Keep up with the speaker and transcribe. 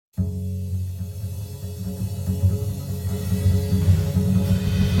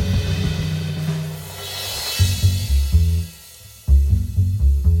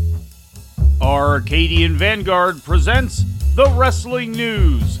Arcadian Vanguard presents The Wrestling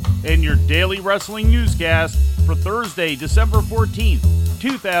News and your daily wrestling newscast for Thursday, December 14th,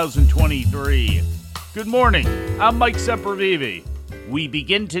 2023. Good morning, I'm Mike Sempervive. We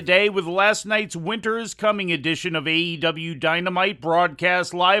begin today with last night's Winter is Coming edition of AEW Dynamite,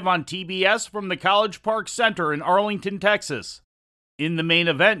 broadcast live on TBS from the College Park Center in Arlington, Texas. In the main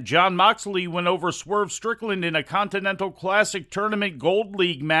event, Jon Moxley went over Swerve Strickland in a Continental Classic Tournament Gold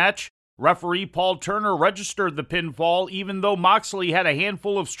League match. Referee Paul Turner registered the pinfall even though Moxley had a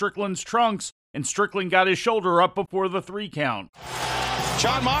handful of Strickland's trunks and Strickland got his shoulder up before the 3 count.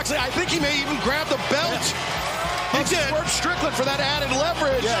 Jon Moxley, I think he may even grab the belt. He did. Swerve Strickland for that added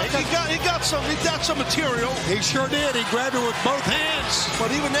leverage. Yeah, he got some material. He sure did. He grabbed it with both hands.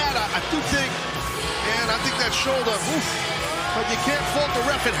 But even that, I do think, and I think that shoulder, but you can't fault the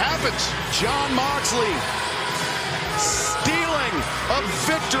ref. It happens. Jon Moxley stealing a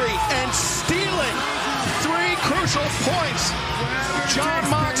victory and stealing 3 crucial points. Jon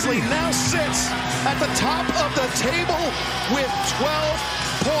Moxley now sits at the top of the table with 12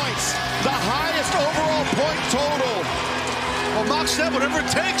 points, the highest overall point total. Well, Mox said whatever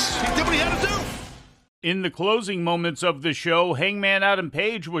it takes. He did what he had to do. In the closing moments of the show, Hangman Adam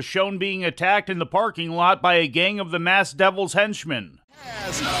Page was shown being attacked in the parking lot by a gang of the Masked Devil's henchmen.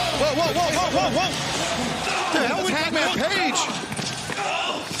 Whoa. The hell is Hangman Page?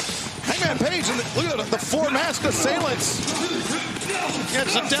 Hangman Page, and look at the 4 masked assailants. Yeah,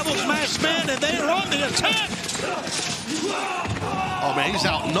 it's a Devil's Masked Man, and they are on the attack. Oh, man, he's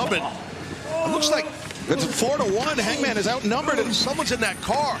outnumbered. It looks like it's 4-1. Hangman is outnumbered, and someone's in that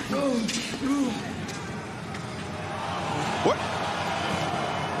car. What?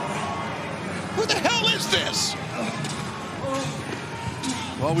 Who the hell is this?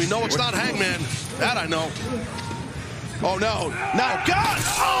 Well, we know it's not Hangman. That I know. Oh, no. Now, God!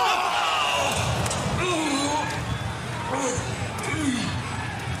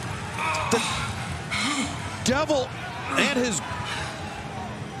 The Devil and his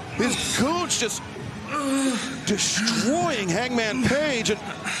goons just destroying Hangman Page. And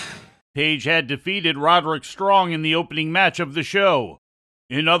Page had defeated Roderick Strong in the opening match of the show.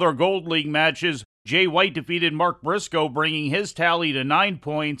 In other Gold League matches, Jay White defeated Mark Briscoe, bringing his tally to 9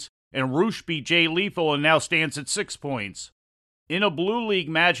 points, and Roosh beat Jay Lethal and now stands at 6 points. In a Blue League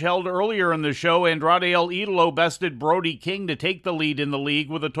match held earlier in the show, Andrade El Idolo bested Brody King to take the lead in the league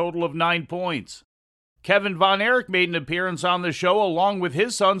with a total of 9 points. Kevin Von Erich made an appearance on the show along with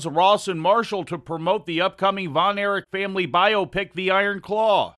his sons Ross and Marshall to promote the upcoming Von Erich family biopic, The Iron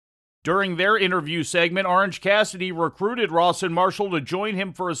Claw. During their interview segment, Orange Cassidy recruited Ross and Marshall to join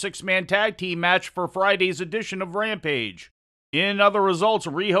him for a 6-man tag team match for Friday's edition of Rampage. In other results,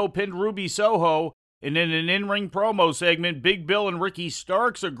 Riho pinned Ruby Soho, and in an in-ring promo segment, Big Bill and Ricky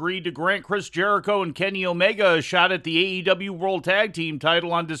Starks agreed to grant Chris Jericho and Kenny Omega a shot at the AEW World Tag Team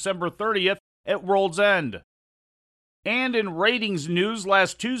title on December 30th at World's End. And in ratings news,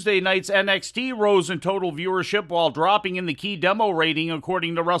 last Tuesday night's NXT rose in total viewership while dropping in the key demo rating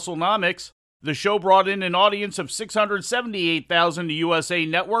according to WrestleNomics. The show brought in an audience of 678,000 to USA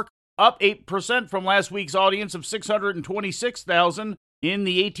Network, up 8% from last week's audience of 626,000. In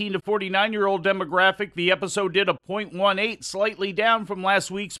the 18 to 49-year-old demographic, the episode did a .18, slightly down from last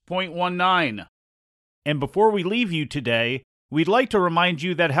week's .19. And before we leave you today, we'd like to remind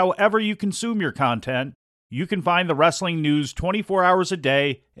you that however you consume your content, you can find the wrestling news 24 hours a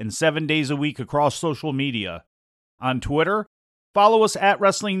day and 7 days a week across social media. On Twitter, follow us at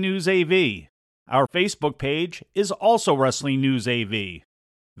Wrestling News AV. Our Facebook page is also Wrestling News AV.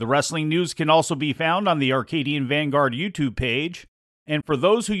 The Wrestling News can also be found on the Arcadian Vanguard YouTube page. And for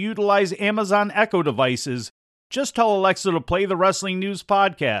those who utilize Amazon Echo devices, just tell Alexa to play the Wrestling News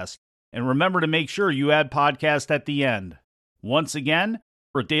podcast. And remember to make sure you add podcast at the end. Once again,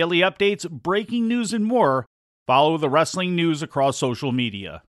 for daily updates, breaking news, and more, follow the Wrestling News across social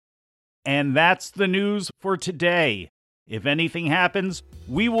media. And that's the news for today. If anything happens,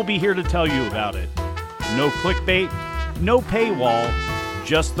 we will be here to tell you about it. No clickbait, no paywall,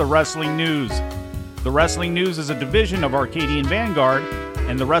 just the Wrestling News. The Wrestling News is a division of Arcadian Vanguard,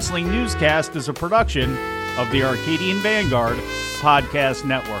 and the Wrestling Newscast is a production of the Arcadian Vanguard Podcast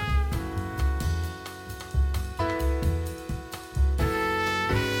Network.